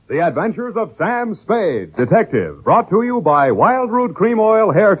The Adventures of Sam Spade, Detective, brought to you by Wild Root Cream Oil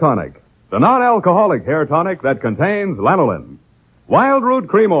Hair Tonic, the non-alcoholic hair tonic that contains lanolin. Wild Root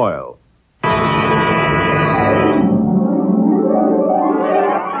Cream Oil.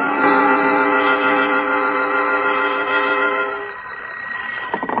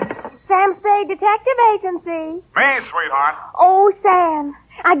 Sam Spade Detective Agency. Me, sweetheart. Oh, Sam,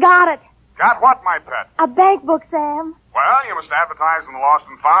 I got it. Got what, my pet? A bank book, Sam. Well, you must advertise in the Lost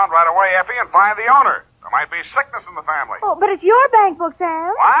and Found right away, Effie, and find the owner. There might be sickness in the family. Oh, but it's your bank book, Sam.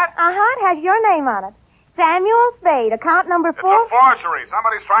 What? Uh-huh, it has your name on it. Samuel Spade, account number It's 4. a forgery.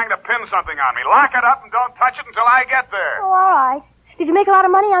 Somebody's trying to pin something on me. Lock it up and don't touch it until I get there. Oh, all right. Did you make a lot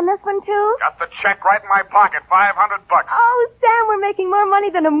of money on this one, too? Got the check right in my pocket, $500. Oh, Sam, we're making more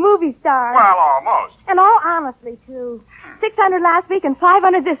money than a movie star. Well, almost. And all honestly, too. 600 last week and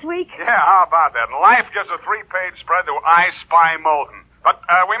 500 this week. Yeah, how about that? And life gives a 3-page spread to I Spy Molten. But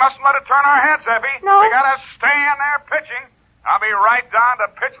we mustn't let it turn our heads, Effie. No. We gotta stay in there pitching. I'll be right down to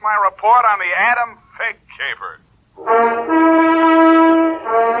pitch my report on the Adam Fig Caper.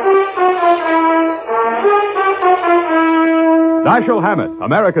 Dashiell Hammett,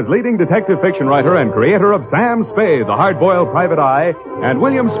 America's leading detective fiction writer and creator of Sam Spade, the hard-boiled private eye, and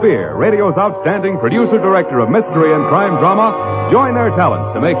William Spear, radio's outstanding producer-director of mystery and crime drama, join their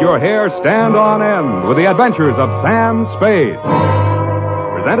talents to make your hair stand on end with the adventures of Sam Spade.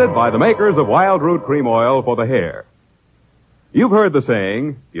 Presented by the makers of Wild Root Cream Oil for the hair. You've heard the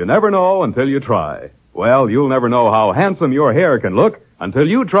saying, you never know until you try. Well, you'll never know how handsome your hair can look until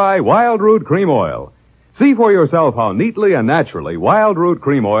you try Wild Root Cream Oil. See for yourself how neatly and naturally Wild Root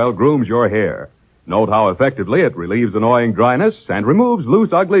Cream Oil grooms your hair. Note how effectively it relieves annoying dryness and removes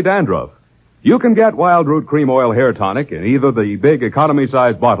loose, ugly dandruff. You can get Wild Root Cream Oil Hair Tonic in either the big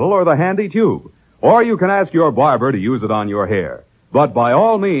economy-size bottle or the handy tube. Or you can ask your barber to use it on your hair. But by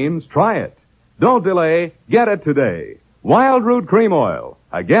all means, try it. Don't delay. Get it today. Wild Root Cream Oil.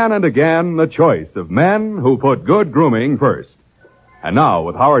 Again and again, the choice of men who put good grooming first. And now,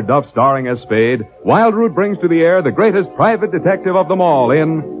 with Howard Duff starring as Spade, Wild Root brings to the air the greatest private detective of them all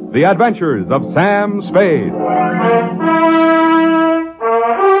in The Adventures of Sam Spade.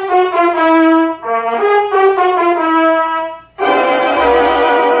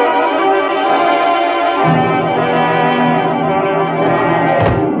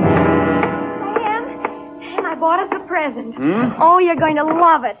 Sam, I bought us a present. Oh, you're going to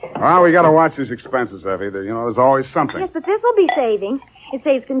love it. Well, we gotta watch these expenses, Effie. There's always something. Yes, but this will be saving. It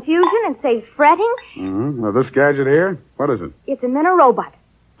saves confusion and saves fretting. Mm-hmm. Now, this gadget here, what is it? It's a Minirobot.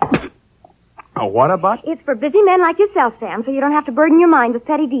 A what-a-bot? It's for busy men like yourself, Sam, so you don't have to burden your mind with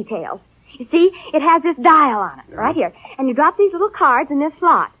petty details. You see, it has this dial on it, right here. And you drop these little cards in this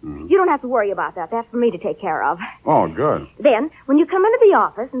slot. You don't have to worry about that. That's for me to take care of. Oh, good. Then, when you come into the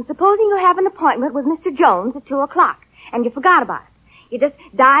office, and supposing you have an appointment with Mr. Jones at 2 o'clock, and you forgot about it, you just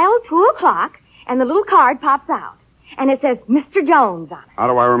dial 2 o'clock, and the little card pops out. And it says Mr. Jones on it. How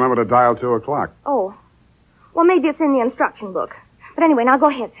do I remember to dial 2 o'clock? Oh. Well, maybe it's in the instruction book. But anyway, now go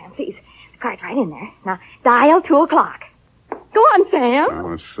ahead, Sam, please. The card's right in there. Now, dial 2 o'clock. Go on, Sam.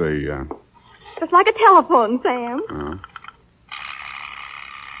 Let's see. Just like a telephone, Sam.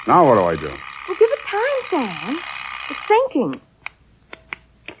 Now what do I do? Well, give it time, Sam. It's thinking.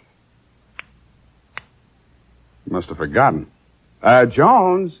 Must have forgotten.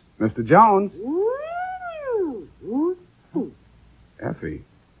 Jones. Mr. Jones. Effie,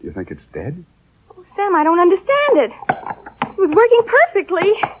 do you think it's dead? Oh, Sam, I don't understand it. It was working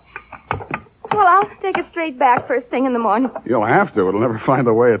perfectly. Well, I'll take it straight back first thing in the morning. You'll have to. It'll never find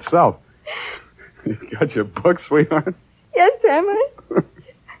the way itself. You got your book, sweetheart? Yes, Sam,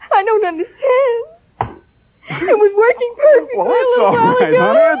 I don't understand. It was working perfectly Well, a it's little all while right, ago.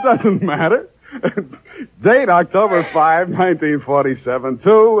 honey. It doesn't matter. Date October 5, 1947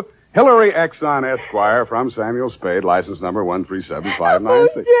 to Hillary Exxon Esquire from Samuel Spade, license number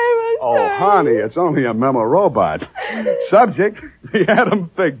 137596. Oh, honey, it's only a memo robot. Subject, the Adam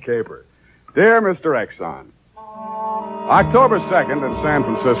Fig Caper. Dear Mr. Exxon, October 2nd in San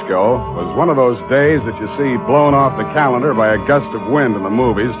Francisco was one of those days that you see blown off the calendar by a gust of wind in the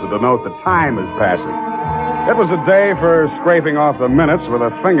movies to denote the time is passing. It was a day for scraping off the minutes with a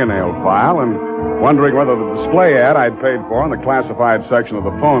fingernail file and wondering whether the display ad I'd paid for in the classified section of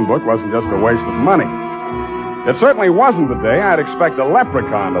the phone book wasn't just a waste of money. It certainly wasn't the day I'd expect a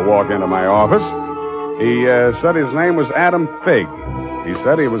leprechaun to walk into my office. He said his name was Adam Fig. He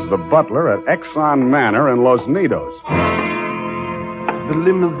said he was the butler at Exxon Manor in Los Nidos. The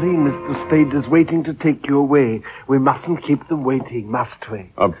limousine, Mr. Spade, is waiting to take you away. We mustn't keep them waiting, must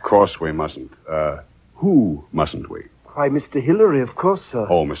we? Of course we mustn't. Who mustn't we? Why, Mr. Hillary, of course, sir.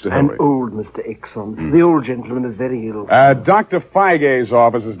 Oh, Mr. Hillary. And old Mr. Exxon. The old gentleman is very ill. Dr. Feige's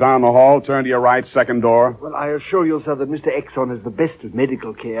office is down the hall. Turn to your right, second door. Well, I assure you, sir, that Mr. Exxon is the best of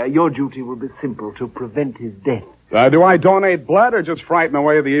medical care. Your duty will be simple, to prevent his death. Do I donate blood or just frighten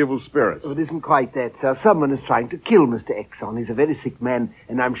away the evil spirits? Oh, it isn't quite that, sir. Someone is trying to kill Mr. Exxon. He's a very sick man,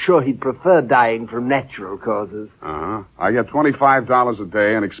 and I'm sure he'd prefer dying from natural causes. Uh-huh. I get $25 a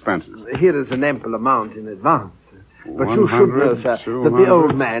day in expenses. Here is an ample amount in advance. But you should know, sir, that the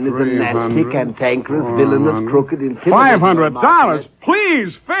old man is a nasty, cantankerous, villainous, crooked, intimidating... $500?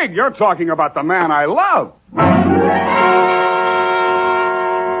 Please, Fig, you're talking about the man I love.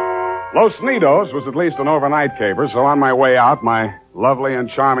 Los Nidos was at least an overnight caper, so on my way out, my lovely and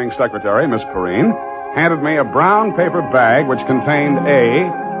charming secretary, Miss Perrine, handed me a brown paper bag which contained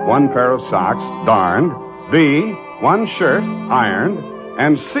A, one pair of socks, darned, B, one shirt, ironed,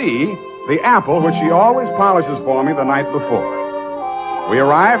 and C, the apple which she always polishes for me the night before. We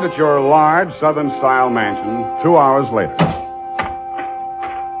arrived at your large Southern-style mansion 2 hours later.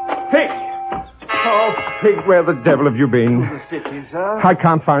 Pig! Oh, Pig, where the devil have you been? The city, sir. I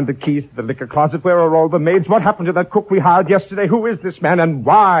can't find the keys to the liquor closet. Where are all the maids? What happened to that cook we hired yesterday? Who is this man, and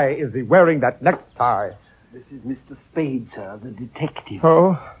why is he wearing that necktie? This is Mr. Spade, sir, the detective.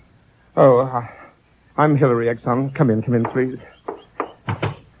 I'm Hillary Exxon. Come in, please.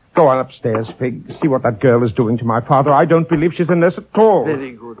 Go on upstairs, Fig. See what that girl is doing to my father. I don't believe she's a nurse at all.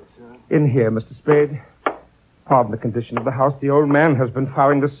 Very good, sir. In here, Mr. Spade. Pardon the condition of the house. The old man has been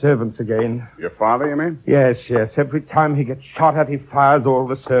firing the servants again. Your father, you mean? Yes. Every time he gets shot at, he fires all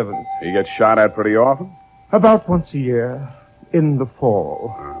the servants. He gets shot at pretty often? About once a year. In the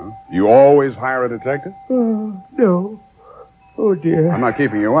fall. Uh-huh. You always hire a detective? No. Oh, dear. I'm not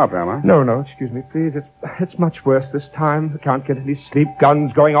keeping you up, am I? No, excuse me, please. It's much worse this time. I can't get any sleep.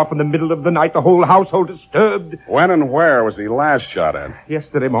 Guns going off in the middle of the night. The whole household disturbed. When and where was he last shot at?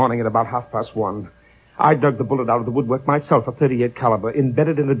 Yesterday morning at about 1:30. I dug the bullet out of the woodwork myself, a .38 caliber,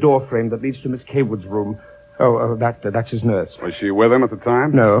 embedded in the door frame that leads to Miss Kaywood's room. That's his nurse. Was she with him at the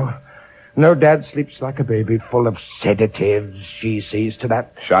time? No, Dad sleeps like a baby, full of sedatives. She sees to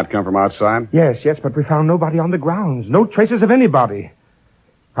that. Shot come from outside? Yes, but we found nobody on the grounds. No traces of anybody.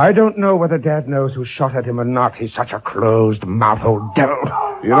 I don't know whether Dad knows who shot at him or not. He's such a closed-mouthed old devil.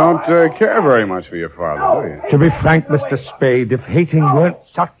 You don't care very much for your father, do you? To be frank, Mr. Spade, if hating weren't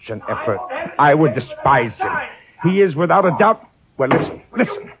such an effort, I would despise him. He is without a doubt... Well, listen.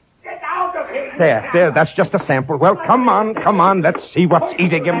 Get out of here! There, that's just a sample. Well, come on, let's see what's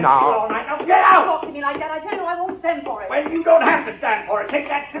eating him now. Get out! Talk to me like that. I tell you I won't stand for it. Well, you don't have to stand for it. Take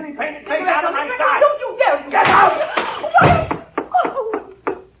that silly painted face out of my sight. Don't you dare! Get out!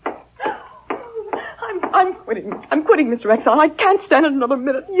 I'm quitting, Mr. Exxon. I can't stand it another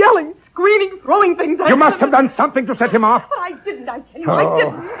minute. Yelling, screaming, throwing things at You must have done something to set him off. But I didn't, I tell you. I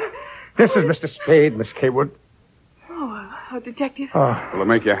didn't. This is Mr. Spade, Miss Kaywood. Oh, a detective? Will it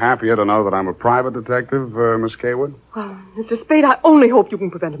make you happier to know that I'm a private detective, Miss Kaywood? Well, Mr. Spade, I only hope you can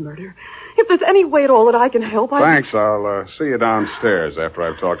prevent a murder. If there's any way at all that I can help, Thanks. I'll see you downstairs after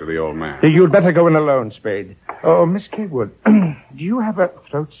I've talked to the old man. You'd better go in alone, Spade. Oh, Miss Kaywood, do you have a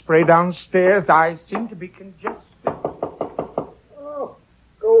throat spray downstairs? I seem to be congested. Oh,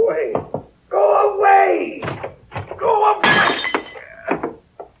 go away. Go away! Go away!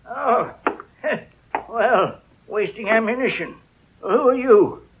 Oh, well, wasting ammunition. Who are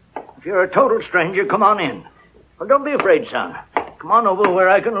you? If you're a total stranger, come on in. Well, don't be afraid, son. Come on over where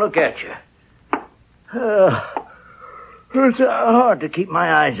I can look at you. It's hard to keep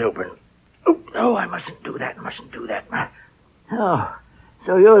my eyes open. Oh, I mustn't do that. Oh,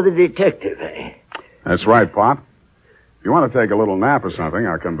 so you're the detective, eh? That's right, Pop. If you want to take a little nap or something,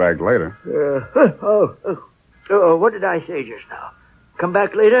 I'll come back later. What did I say just now? Come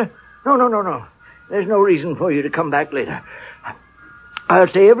back later? No. There's no reason for you to come back later. I'll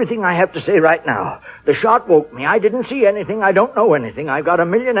say everything I have to say right now. The shot woke me. I didn't see anything. I don't know anything. I've got a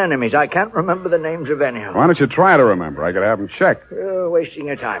million enemies. I can't remember the names of any of them. Why don't you try to remember? I could have them checked. You're wasting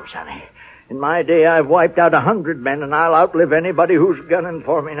your time, Sonny. In my day, I've wiped out 100 men, and I'll outlive anybody who's gunning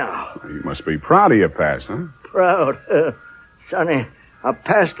for me now. You must be proud of your past, huh? Proud? Sonny, a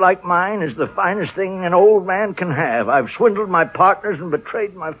past like mine is the finest thing an old man can have. I've swindled my partners and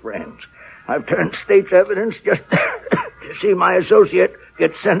betrayed my friends. I've turned state's evidence just to see my associate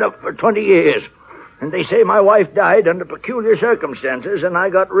get sent up for 20 years. And they say my wife died under peculiar circumstances, and I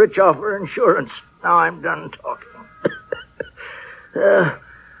got rich off her insurance. Now I'm done talking.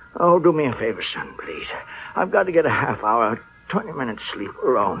 Do me a favor, son, please. I've got to get a half hour, 20 minutes sleep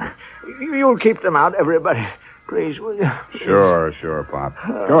alone. You'll keep them out, everybody. Please, will you? Sure, Pop.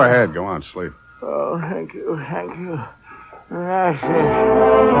 Go ahead. Go on, sleep. Oh, thank you. That's it.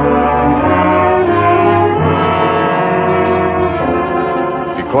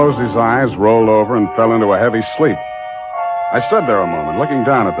 He closed his eyes, rolled over, and fell into a heavy sleep. I stood there a moment, looking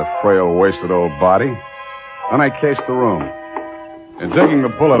down at the frail, wasted old body. Then I cased the room. In digging the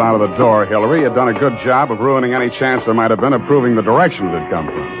bullet out of the door, Hillary had done a good job of ruining any chance there might have been of proving the direction it had come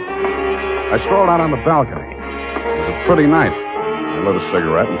from. I strolled out on the balcony. It was a pretty night. I lit a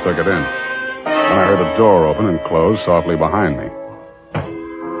cigarette and took it in. Then I heard the door open and close softly behind me.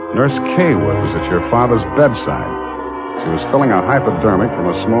 Nurse Kaywood was at your father's bedside. She was filling a hypodermic from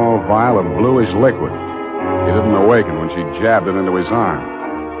a small vial of bluish liquid. He didn't awaken when she jabbed it into his arm.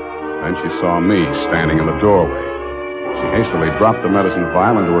 Then she saw me standing in the doorway. She hastily dropped the medicine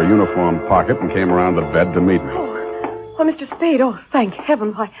vial into her uniform pocket and came around the bed to meet me. Oh, Mr. Spade, thank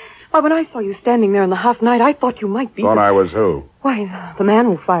heaven. Why, when I saw you standing there in the half night, I thought you might be... Thought I was who? Why, the man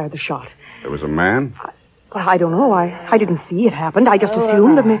who fired the shot. There was a man? I don't know. I didn't see it happened. I just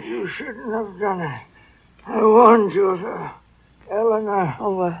assumed that... You shouldn't have done it. I warned you, sir. Eleanor.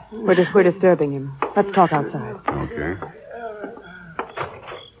 Oh, we're disturbing him. Let's talk outside. Okay.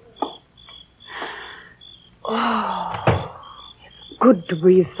 Oh, it's good to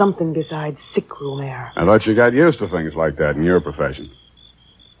breathe something besides sick room air. I thought you got used to things like that in your profession.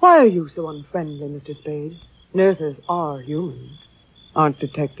 Why are you so unfriendly, Mr. Spade? Nurses are humans, aren't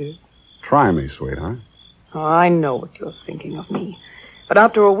detectives. Try me, sweetheart. Oh, I know what you're thinking of me. But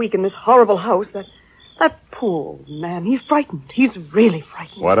after a week in this horrible house, that poor old man, he's frightened. He's really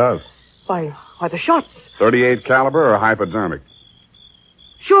frightened. What of? Why, the shots. 38 caliber or hypodermic?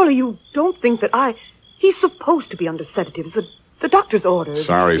 Surely you don't think that He's supposed to be under sedatives. The doctor's orders.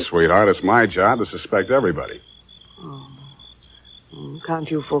 Sorry, sweetheart. It's my job to suspect everybody. Oh. Can't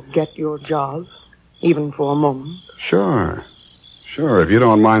you forget your job, even for a moment? Sure. If you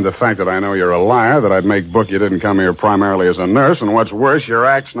don't mind the fact that I know you're a liar, that I'd make book you didn't come here primarily as a nurse, and what's worse, your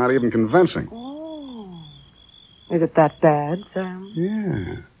act's not even convincing. Oh. Is it that bad, Sam?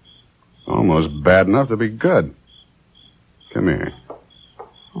 Yeah. Almost bad enough to be good. Come here.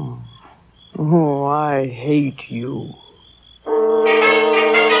 Oh, I hate you.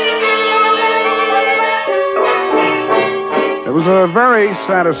 It was a very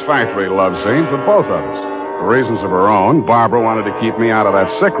satisfactory love scene for both of us. For reasons of her own, Barbara wanted to keep me out of that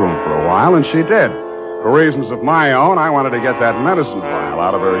sick room for a while, and she did. For reasons of my own, I wanted to get that medicine vial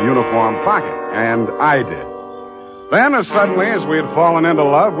out of her uniform pocket, and I did. Then, as suddenly as we had fallen into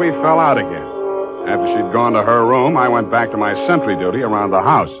love, we fell out again. After she'd gone to her room, I went back to my sentry duty around the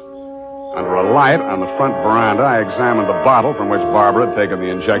house. Under a light on the front veranda, I examined the bottle from which Barbara had taken the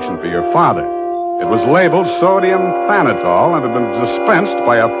injection for your father. It was labeled sodium thanatol and had been dispensed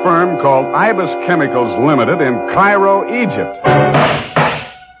by a firm called Ibis Chemicals Limited in Cairo, Egypt.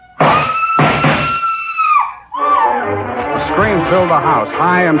 A scream filled the house,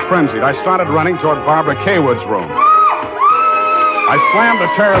 high and frenzied. I started running toward Barbara Kaywood's room. I slammed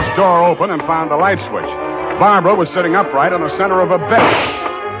the terrace door open and found the light switch. Barbara was sitting upright in the center of a bed.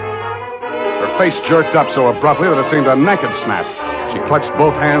 Her face jerked up so abruptly that it seemed her neck had snapped. She clutched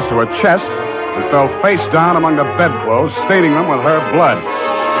both hands to her chest and fell face down among the bedclothes, staining them with her blood.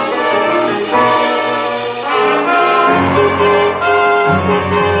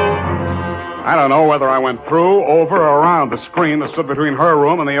 I don't know whether I went through, over, or around the screen that stood between her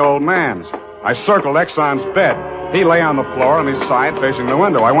room and the old man's. I circled Exxon's bed. He lay on the floor on his side facing the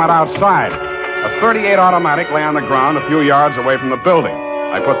window. I went outside. A .38 automatic lay on the ground a few yards away from the building.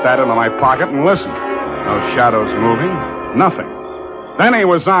 I put that into my pocket and listened. No shadows moving. Nothing. Then he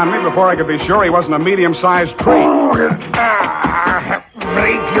was on me before I could be sure he wasn't a medium-sized tree.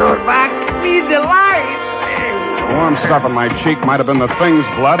 Break your back. Be the light. The warm stuff on my cheek might have been the thing's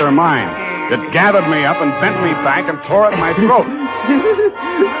blood or mine. It gathered me up and bent me back and tore at my throat.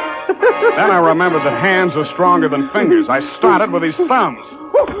 Then I remembered that hands are stronger than fingers. I started with his thumbs.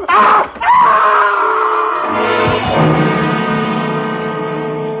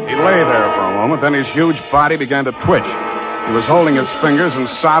 He lay there for a moment, then his huge body began to twitch. He was holding his fingers and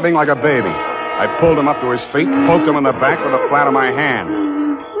sobbing like a baby. I pulled him up to his feet, poked him in the back with the flat of my hand.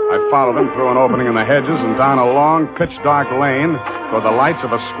 I followed him through an opening in the hedges and down a long, pitch-dark lane toward the lights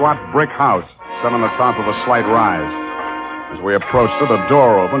of a squat brick house set on the top of a slight rise. As we approached it, a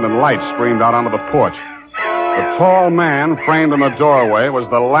door opened and light streamed out onto the porch. The tall man framed in the doorway was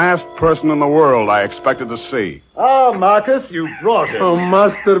the last person in the world I expected to see. Ah, Marcus, you brought it. Oh,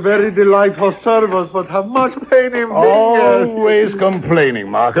 master, very delightful service, but how much pain in fingers. Always complaining,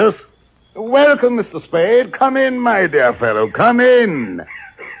 Marcus. Welcome, Mr. Spade. Come in, my dear fellow. Come in.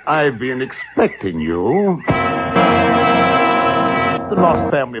 I've been expecting you. the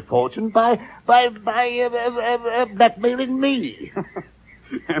lost family fortune by blackmailing me.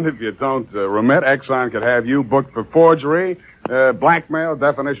 And if you don't remit, Exxon could have you booked for forgery, blackmail,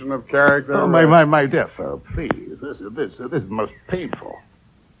 definition of character. Oh, my dear fellow, please. This is most painful.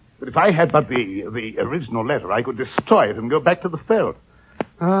 But if I had but the original letter, I could destroy it and go back to the Felt.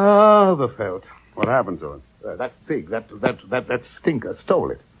 Ah, the Felt. What happened to it? That pig, that stinker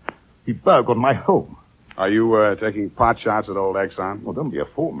stole it. He burgled my home. Are you taking pot shots at old Exxon? Well, don't be a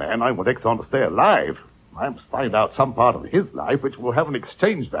fool, man. I want Exxon to stay alive. I must find out some part of his life which will have an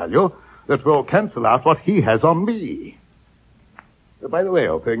exchange value that will cancel out what he has on me. By the way,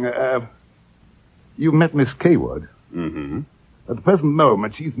 old thing, you met Miss Kaywood. Mm-hmm. At the present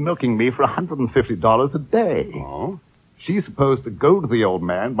moment, she's milking me for $150 a day. Oh? She's supposed to goad the old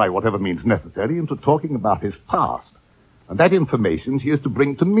man by whatever means necessary into talking about his past. And that information she is to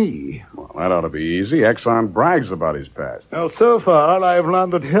bring to me. Well, that ought to be easy. Exxon brags about his past. Now, so far, I've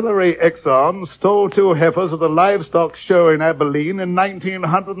learned that Hillary Exxon stole 2 heifers at the livestock show in Abilene in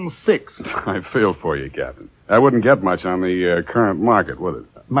 1906. I feel for you, Captain. That wouldn't get much on the current market, would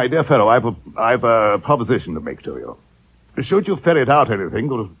it? My dear fellow, I've a proposition to make to you. Should you ferret out anything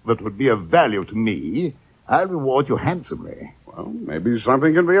that would be of value to me, I'll reward you handsomely. Well, maybe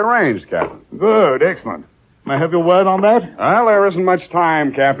something can be arranged, Captain. Good, excellent. May I have your word on that? Well, there isn't much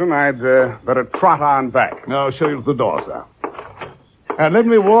time, Captain. I'd better trot on back. I'll show you to the door, sir. And let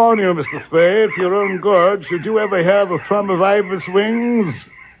me warn you, Mr. Spade, for your own good, should you ever hear the thrum of Ibis wings,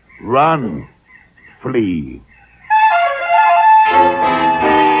 run, flee.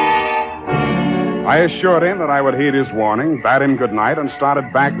 I assured him that I would heed his warning, bade him good night, and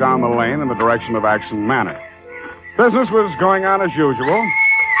started back down the lane in the direction of Action Manor. Business was going on as usual.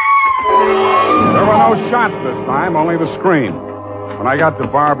 There were no shots this time, only the scream. When I got to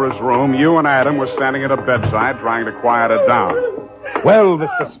Barbara's room, you and Adam were standing at her bedside trying to quiet her down. Well,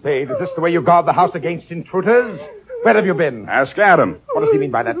 Mr. Spade, is this the way you guard the house against intruders? Where have you been? Ask Adam. What does he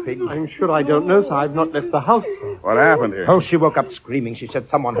mean by that, Pig? I'm sure I don't know, sir. I've not left the house. What happened here? Oh, she woke up screaming. She said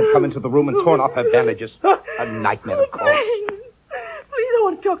someone had come into the room and torn off her bandages. A nightmare, of course. Please, I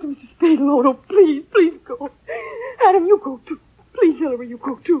want to talk to Mr. Spade. Oh, please go. Adam, you go too. Please, Hillary, you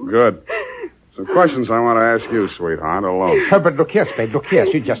go too. Good. Some questions I want to ask you, sweetheart, alone. But look here, Spade, look here.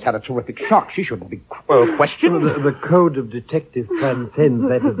 She just had a terrific shock. She shouldn't be questioned. The code of detective transcends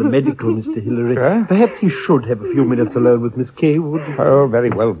that of the medical, Mr. Hillary. Perhaps he should have a few minutes alone with Miss Kaywood. Oh, very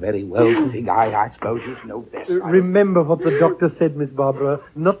well, Pig. I suppose you know best. Remember what the doctor said, Miss Barbara.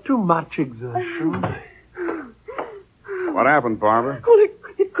 Not too much exertion. What happened, Barbara? Well,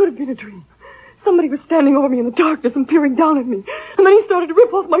 it could have been a dream. Somebody was standing over me in the darkness and peering down at me. And then he started to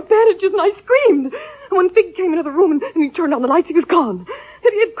rip off my bandages, and I screamed. And when Fig came into the room and he turned on the lights, he was gone.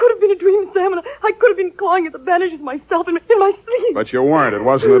 It could have been a dream, Sam, and I could have been clawing at the bandages myself in my sleep. But you weren't. It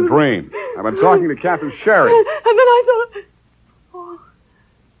wasn't a dream. I've been talking to Captain Sherry. And then I thought...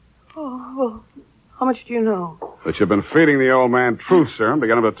 well, how much do you know? That you've been feeding the old man truth serum to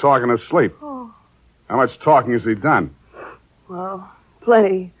get him to talk in his sleep. Oh. How much talking has he done? Well,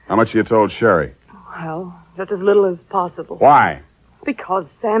 plenty. How much you told Sherry? Well, just as little as possible. Why? Because,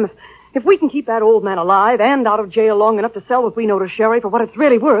 Sam, if we can keep that old man alive and out of jail long enough to sell what we know to Sherry for what it's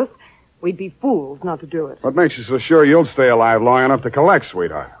really worth, we'd be fools not to do it. What makes you so sure you'll stay alive long enough to collect,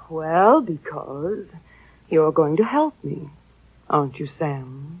 sweetheart? Well, because you're going to help me, aren't you,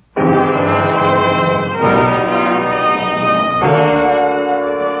 Sam?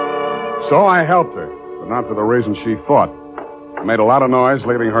 So I helped her, but not for the reason she thought. I made a lot of noise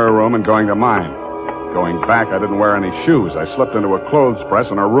leaving her room and going to mine. Going back, I didn't wear any shoes. I slipped into a clothes press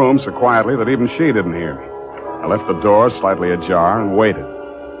in her room so quietly that even she didn't hear me. I left the door slightly ajar and waited.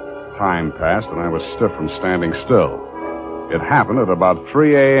 Time passed, and I was stiff from standing still. It happened at about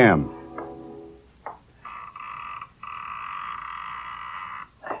 3 a.m.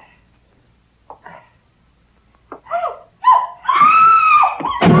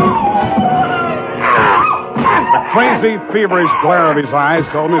 Crazy, feverish glare of his eyes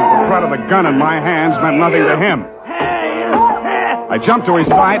told me that the threat of the gun in my hands meant nothing to him. I jumped to his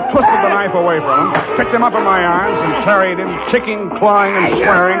side, twisted the knife away from him, picked him up in my arms, and carried him, kicking, clawing, and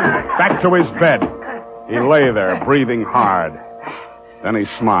swearing, back to his bed. He lay there, breathing hard. Then he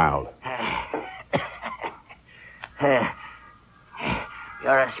smiled.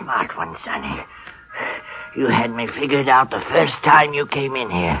 You're a smart one, Sonny. You had me figured out the first time you came in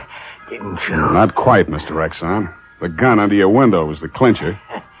here, didn't you? Not quite, Mr. Exxon. The gun under your window was the clincher.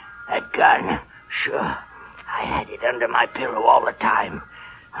 That gun? Sure. I had it under my pillow all the time.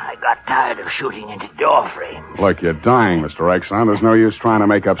 I got tired of shooting into door frames. Look, you're dying, Mr. Exxon. There's no use trying to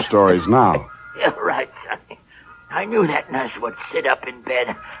make up stories now. You're right, Sonny. I knew that nurse would sit up in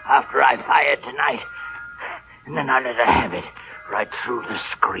bed after I fired tonight. And then I let her have it right through the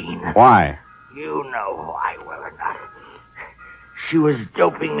screen. Why? You know why, well or not. She was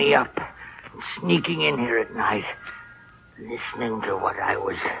doping me up and sneaking in here at night, listening to what I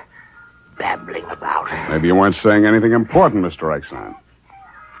was babbling about. Maybe you weren't saying anything important, Mr. Exxon.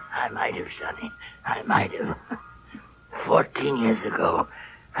 I might have, Sonny. I might have. 14 years ago,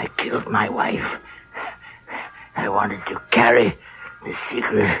 I killed my wife. I wanted to carry the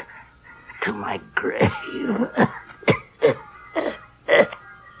secret to my grave.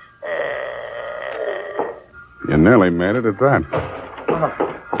 You nearly made it at that.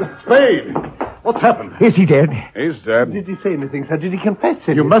 Spade! What's happened? Is he dead? He's dead. Did he say anything, sir? Did he confess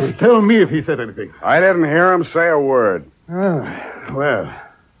it? You must tell me if he said anything. I didn't hear him say a word. Well.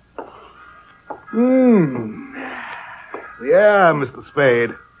 Yeah, Mr.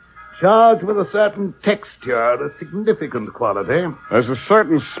 Spade. Charged with a certain texture, a significant quality. There's a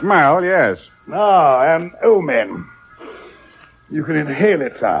certain smell, yes. And omen. You can inhale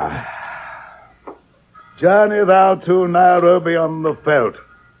it, sir. Journey thou to Nairobi on the veldt.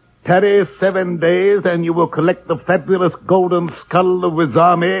 Tarry 7 days, and you will collect the fabulous golden skull of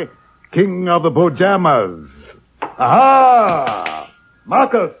Wizami, king of the Bojamas. Aha!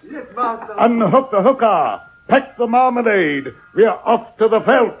 Marcus! Yes, master. Unhook the hooker. Pack the marmalade. We are off to the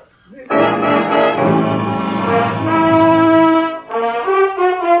veldt.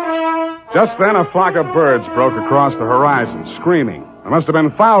 Just then, a flock of birds broke across the horizon, screaming. There must have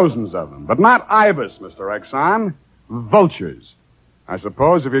been thousands of them, but not ibis, Mr. Exxon. Vultures. I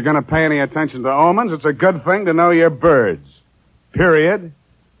suppose if you're going to pay any attention to omens, it's a good thing to know your birds. Period.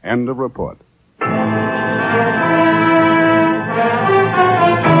 End of report.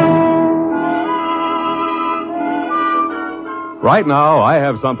 Right now, I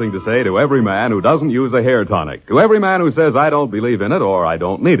have something to say to every man who doesn't use a hair tonic. To every man who says, I don't believe in it or I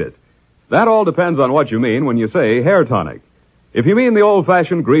don't need it. That all depends on what you mean when you say hair tonic. If you mean the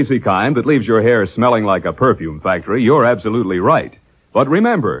old-fashioned greasy kind that leaves your hair smelling like a perfume factory, you're absolutely right. But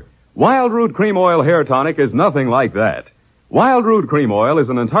remember, Wild Root Cream Oil Hair Tonic is nothing like that. Wild Root Cream Oil is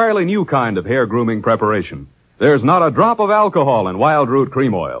an entirely new kind of hair grooming preparation. There's not a drop of alcohol in Wild Root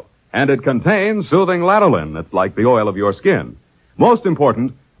Cream Oil, and it contains soothing lanolin that's like the oil of your skin. Most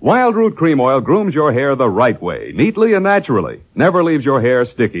important, Wild Root Cream Oil grooms your hair the right way, neatly and naturally. Never leaves your hair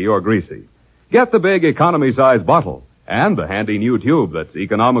sticky or greasy. Get the big economy-size bottle and the handy new tube that's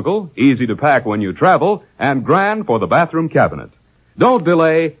economical, easy to pack when you travel, and grand for the bathroom cabinet. Don't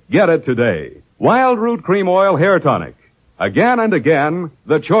delay. Get it today. Wild Root Cream Oil Hair Tonic. Again and again,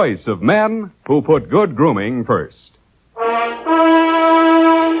 the choice of men who put good grooming first.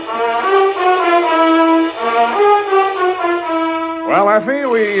 Well, Effie,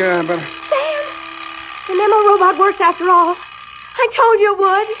 Sam, the memo robot works after all. I told you it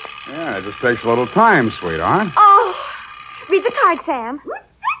would. Yeah, it just takes a little time, sweetheart. Oh, read the card, Sam.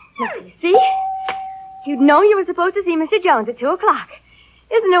 Now, you see? You'd know you were supposed to see Mr. Jones at 2 o'clock.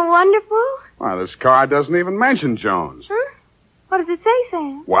 Isn't it wonderful? Well, this card doesn't even mention Jones. Huh? What does it say,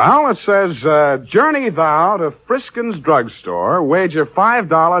 Sam? Well, it says, journey thou to Friskin's Drugstore, wager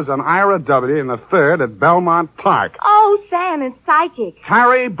 $5 on Ira W. in the third at Belmont Park. Oh, Sam, it's psychic.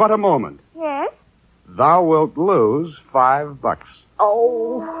 Tarry but a moment. Yes? Thou wilt lose $5.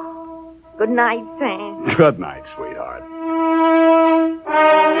 Oh, good night, Sam. Good night, sweetheart.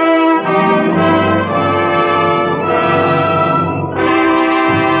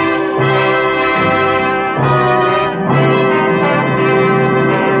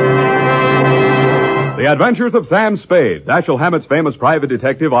 The Adventures of Sam Spade, Dashiell Hammett's famous private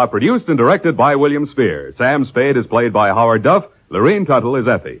detective, are produced and directed by William Spear. Sam Spade is played by Howard Duff. Lorene Tuttle is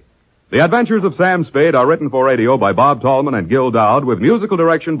Effie. The Adventures of Sam Spade are written for radio by Bob Tallman and Gil Dowd with musical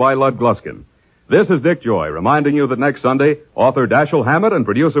direction by Lud Gluskin. This is Dick Joy reminding you that next Sunday, author Dashiell Hammett and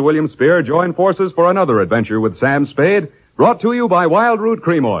producer William Spear join forces for another adventure with Sam Spade, brought to you by Wild Root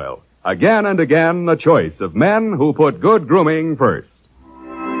Cream Oil. Again and again, the choice of men who put good grooming first.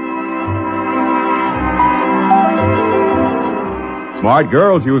 Smart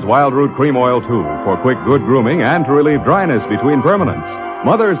girls use Wild Root Cream Oil, too, for quick, good grooming and to relieve dryness between permanents.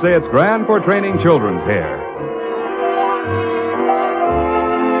 Mothers say it's grand for training children's hair.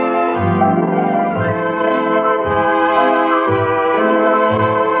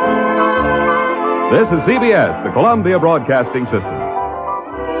 This is CBS, the Columbia Broadcasting System.